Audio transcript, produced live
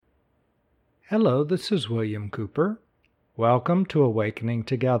Hello, this is William Cooper. Welcome to Awakening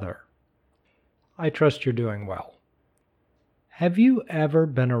Together. I trust you're doing well. Have you ever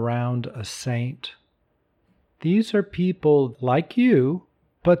been around a saint? These are people like you,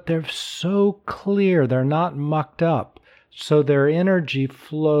 but they're so clear, they're not mucked up, so their energy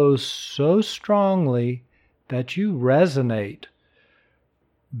flows so strongly that you resonate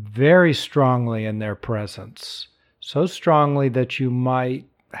very strongly in their presence, so strongly that you might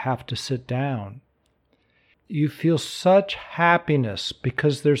have to sit down. You feel such happiness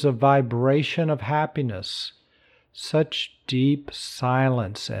because there's a vibration of happiness, such deep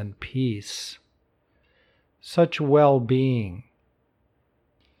silence and peace, such well-being,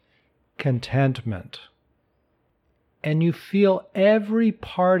 contentment. And you feel every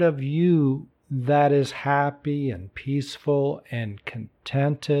part of you that is happy and peaceful and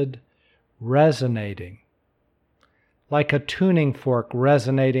contented resonating. Like a tuning fork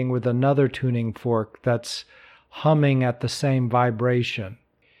resonating with another tuning fork that's humming at the same vibration.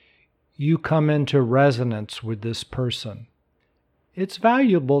 You come into resonance with this person. It's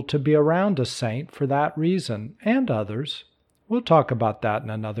valuable to be around a saint for that reason, and others. We'll talk about that in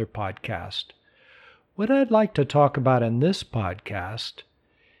another podcast. What I'd like to talk about in this podcast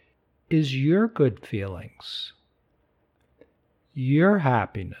is your good feelings, your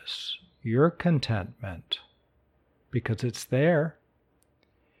happiness, your contentment, because it's there.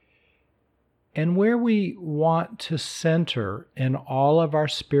 And where we want to center in all of our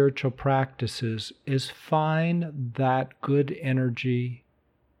spiritual practices is find that good energy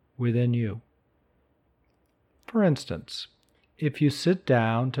within you. For instance, if you sit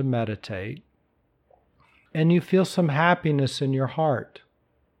down to meditate and you feel some happiness in your heart,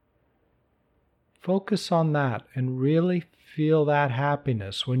 focus on that and really feel that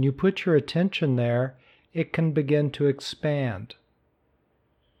happiness. When you put your attention there, it can begin to expand.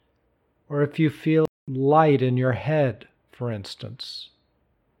 Or if you feel light in your head, for instance,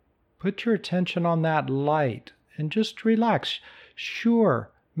 put your attention on that light and just relax.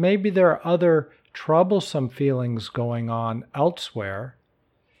 Sure, maybe there are other troublesome feelings going on elsewhere,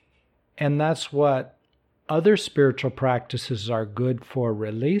 and that's what other spiritual practices are good for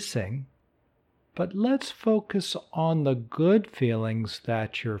releasing. But let's focus on the good feelings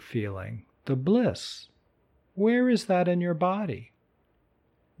that you're feeling, the bliss. Where is that in your body?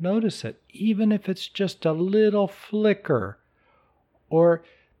 Notice it, even if it's just a little flicker, or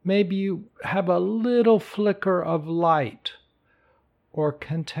maybe you have a little flicker of light, or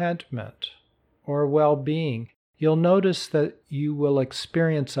contentment, or well-being. You'll notice that you will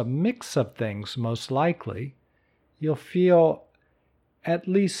experience a mix of things, most likely. You'll feel at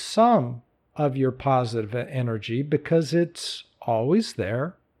least some of your positive energy because it's always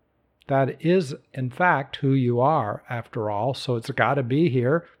there. That is, in fact, who you are, after all, so it's got to be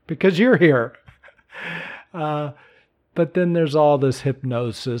here because you're here. But then there's all this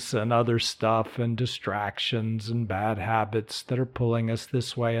hypnosis and other stuff and distractions and bad habits that are pulling us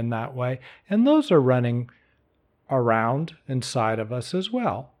this way and that way, and those are running around inside of us as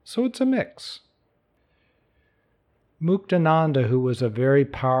well. So it's a mix. Muktananda, who was a very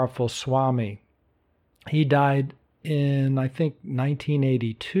powerful Swami, he died in, I think,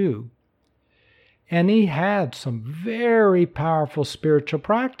 1982. And he had some very powerful spiritual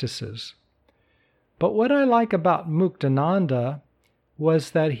practices. But what I like about Muktananda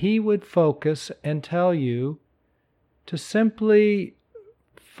was that he would focus and tell you to simply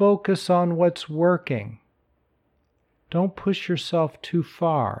focus on what's working. Don't push yourself too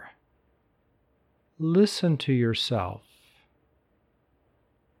far. Listen to yourself.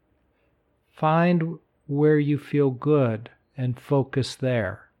 Find where you feel good and focus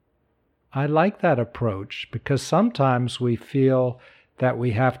there. I like that approach because sometimes we feel that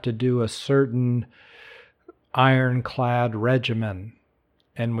we have to do a certain ironclad regimen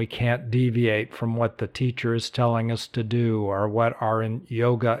and we can't deviate from what the teacher is telling us to do or what our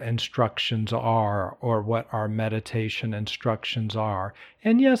yoga instructions are or what our meditation instructions are.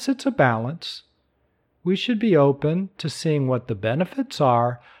 And yes, it's a balance. We should be open to seeing what the benefits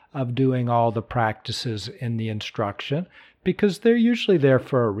are of doing all the practices in the instruction because they're usually there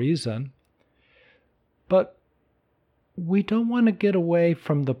for a reason. But we don't want to get away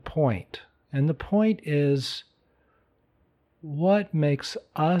from the point. And the point is, what makes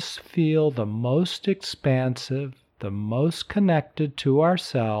us feel the most expansive, the most connected to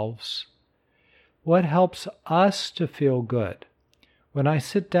ourselves? What helps us to feel good? When I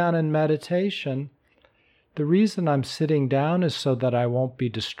sit down in meditation, the reason I'm sitting down is so that I won't be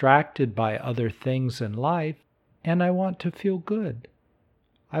distracted by other things in life, and I want to feel good.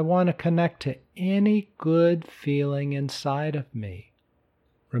 I want to connect to any good feeling inside of me.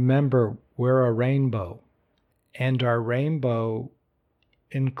 Remember, we're a rainbow, and our rainbow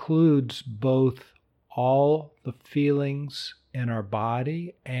includes both all the feelings in our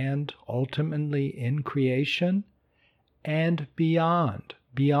body and ultimately in creation and beyond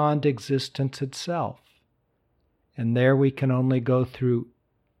existence itself. And there we can only go through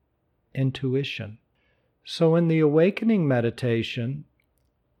intuition. So in the awakening meditation,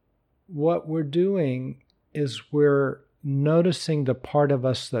 what we're doing is we're noticing the part of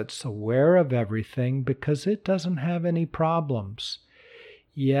us that's aware of everything because it doesn't have any problems.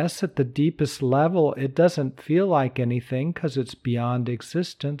 Yes, at the deepest level, it doesn't feel like anything because it's beyond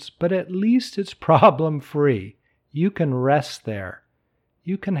existence, but at least it's problem-free. You can rest there.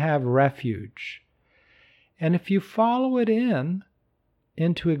 You can have refuge. And if you follow it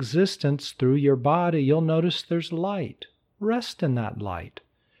into existence through your body, you'll notice there's light. Rest in that light.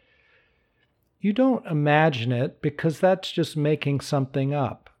 You don't imagine it because that's just making something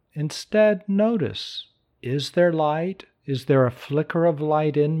up. Instead, notice, is there light? Is there a flicker of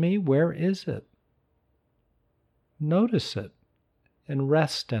light in me? Where is it? Notice it and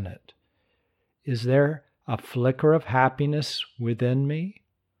rest in it. Is there a flicker of happiness within me?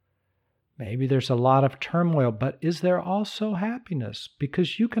 Maybe there's a lot of turmoil, but is there also happiness?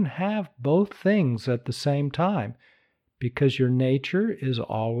 Because you can have both things at the same time, because your nature is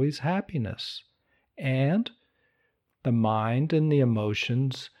always happiness. And the mind and the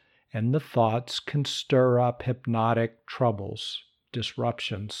emotions and the thoughts can stir up hypnotic troubles,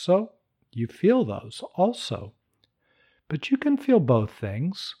 disruptions. So you feel those also. But you can feel both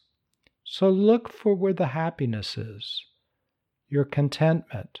things. So look for where the happiness is, your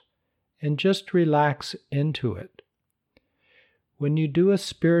contentment, and just relax into it. When you do a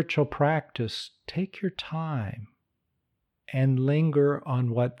spiritual practice, take your time and linger on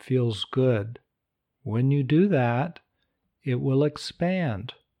what feels good. When you do that, it will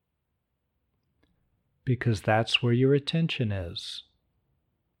expand because that's where your attention is.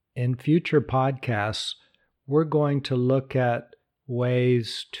 In future podcasts, we're going to look at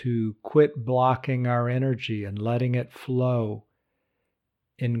ways to quit blocking our energy and letting it flow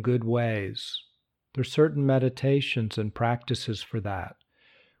in good ways. There's certain meditations and practices for that.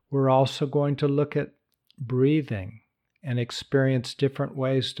 We're also going to look at breathing and experience different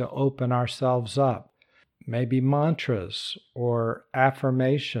ways to open ourselves up. Maybe mantras or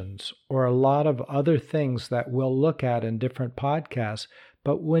affirmations or a lot of other things that we'll look at in different podcasts.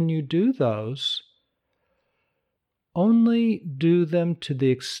 But when you do those, only do them to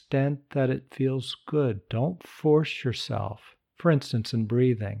the extent that it feels good. Don't force yourself. For instance, in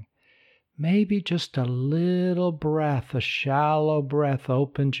breathing, maybe just a little breath, a shallow breath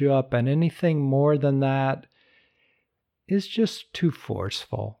opens you up, and anything more than that is just too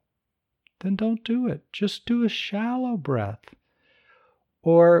forceful. Then don't do it. Just do a shallow breath.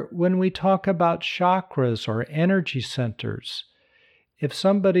 Or when we talk about chakras or energy centers, if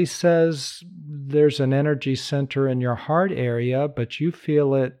somebody says there's an energy center in your heart area, but you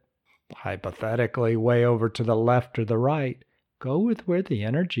feel it hypothetically way over to the left or the right, go with where the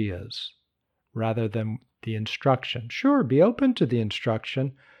energy is rather than the instruction. Sure, be open to the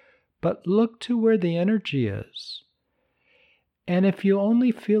instruction, but look to where the energy is. And if you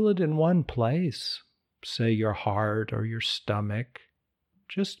only feel it in one place, say your heart or your stomach,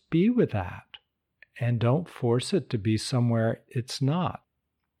 just be with that. And don't force it to be somewhere it's not.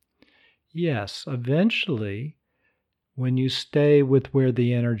 Yes, eventually, when you stay with where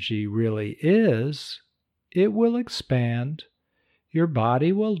the energy really is, it will expand. Your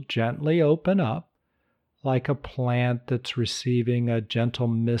body will gently open up, like a plant that's receiving a gentle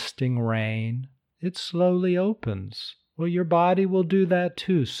misting rain. It slowly opens. Well, your body will do that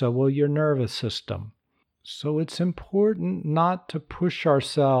too, so will your nervous system. So it's important not to push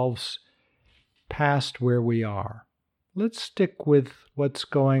ourselves past where we are. Let's stick with what's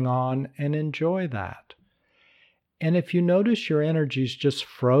going on and enjoy that. And if you notice your energy's just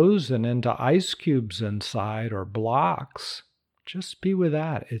frozen into ice cubes inside or blocks, just be with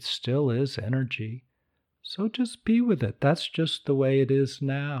that. It still is energy. So just be with it. That's just the way it is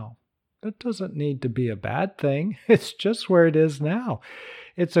now. That doesn't need to be a bad thing. It's just where it is now.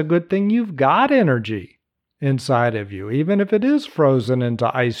 It's a good thing you've got energy inside of you, even if it is frozen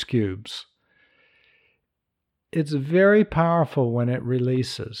into ice cubes. It's very powerful when it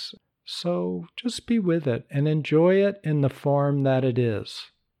releases. So just be with it and enjoy it in the form that it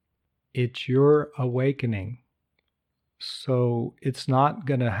is. It's your awakening. So it's not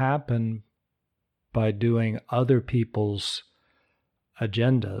going to happen by doing other people's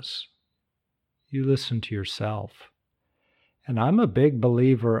agendas. You listen to yourself. And I'm a big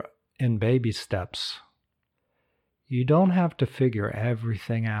believer in baby steps. You don't have to figure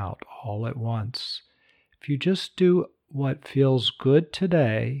everything out all at once. If you just do what feels good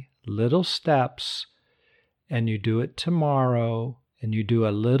today, little steps, and you do it tomorrow, and you do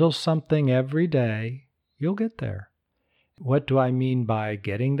a little something every day, you'll get there. What do I mean by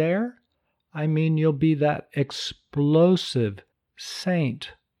getting there? I mean you'll be that explosive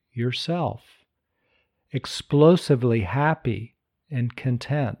saint yourself, explosively happy and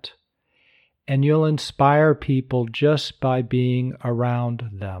content. And you'll inspire people just by being around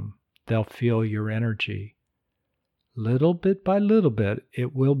them. They'll feel your energy. Little bit by little bit,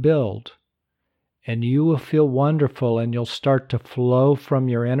 it will build. And you will feel wonderful, and you'll start to flow from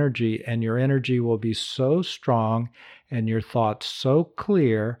your energy, and your energy will be so strong and your thoughts so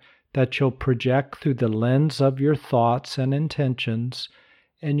clear that you'll project through the lens of your thoughts and intentions,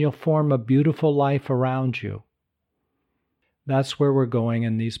 and you'll form a beautiful life around you. That's where we're going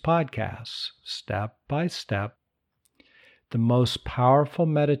in these podcasts, step by step. The most powerful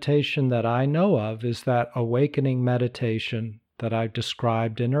meditation that I know of is that awakening meditation that I've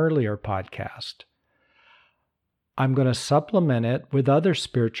described in earlier podcast. I'm going to supplement it with other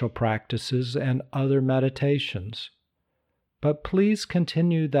spiritual practices and other meditations. But please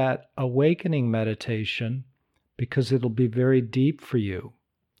continue that awakening meditation because it'll be very deep for you,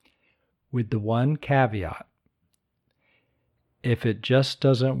 with the one caveat. If it just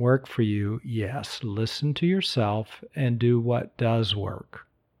doesn't work for you, yes, listen to yourself and do what does work.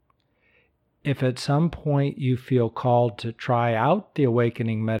 If at some point you feel called to try out the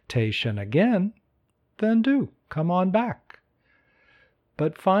awakening meditation again, then do. Come on back.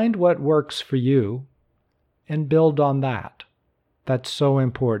 But find what works for you and build on that. That's so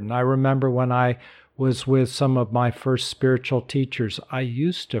important. I remember when I was with some of my first spiritual teachers, I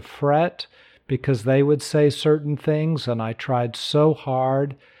used to fret because they would say certain things, and I tried so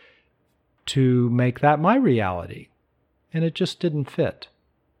hard to make that my reality, and it just didn't fit.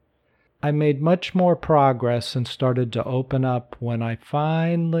 I made much more progress and started to open up when I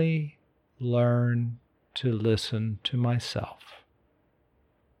finally learned to listen to myself.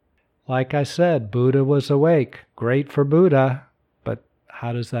 Like I said, Buddha was awake. Great for Buddha, but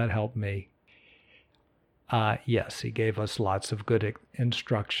how does that help me? Yes, he gave us lots of good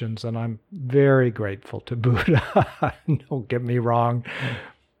instructions, and I'm very grateful to Buddha. Don't get me wrong,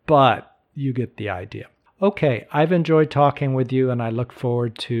 but you get the idea. Okay, I've enjoyed talking with you, and I look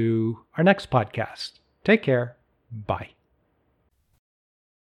forward to our next podcast. Take care. Bye.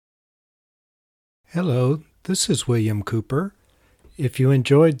 Hello, this is William Cooper. If you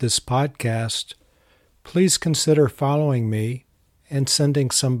enjoyed this podcast, please consider following me and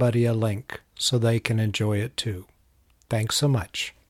sending somebody a link so they can enjoy it too. Thanks so much.